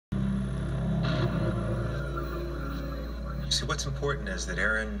See, what's important is that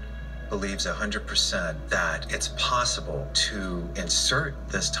Aaron believes 100% that it's possible to insert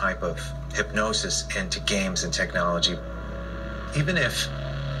this type of hypnosis into games and technology. Even if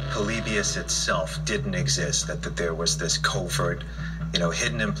Polybius itself didn't exist, that there was this covert,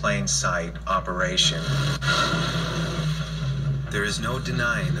 hidden in plain sight operation, there is no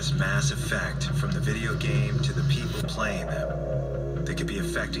denying this mass effect from the video game to the people playing them. They could be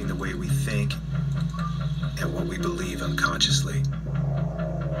affecting the way we think and what we believe unconsciously.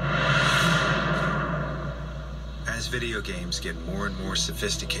 As video games get more and more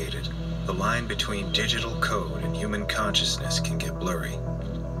sophisticated, the line between digital code and human consciousness can get blurry.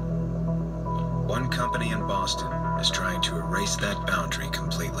 One company in Boston is trying to erase that boundary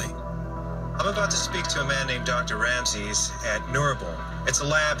completely. I'm about to speak to a man named Dr. Ramses at Neurable. It's a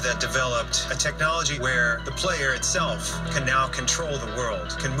lab that developed a technology where the player itself can now control the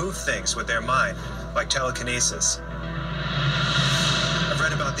world, can move things with their mind, like telekinesis. I've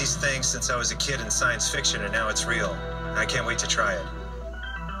read about these things since I was a kid in science fiction, and now it's real. I can't wait to try it.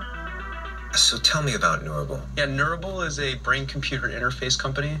 So tell me about Neurable. Yeah, Neurable is a brain-computer interface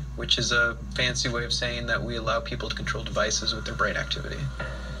company, which is a fancy way of saying that we allow people to control devices with their brain activity.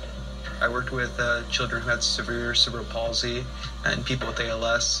 I worked with children who had severe cerebral palsy and people with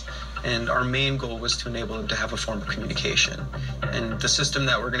ALS, and our main goal was to enable them to have a form of communication. And the system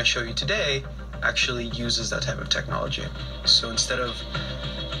that we're going to show you today actually uses that type of technology. So instead of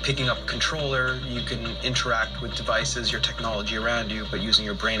picking up a controller, you can interact with devices, your technology around you, but using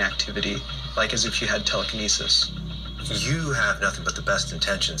your brain activity, like as if you had telekinesis. You have nothing but the best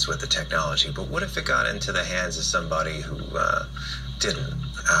intentions with the technology, but what if it got into the hands of somebody who didn't,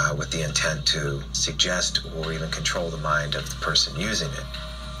 with the intent to suggest or even control the mind of the person using it?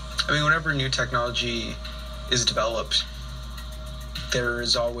 I mean, whenever new technology is developed, there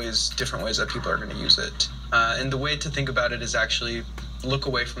is always different ways that people are going to use it. And the way to think about it is actually look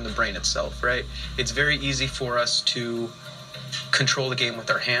away from the brain itself, right? It's very easy for us to control the game with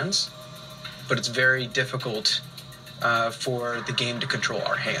our hands, but it's very difficult for the game to control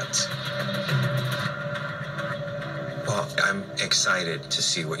our hands. Well, I'm excited to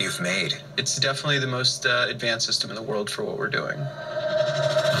see what you've made. It's definitely the most advanced system in the world for what we're doing.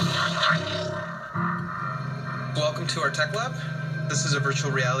 Welcome to our tech lab. This is a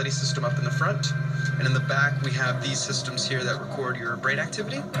virtual reality system up in the front. And in the back, we have these systems here that record your brain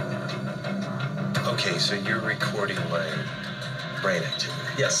activity. Okay, so you're recording my brain activity?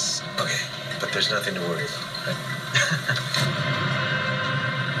 Yes. Okay, but there's nothing to worry about, right?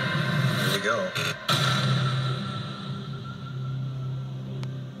 Here we go.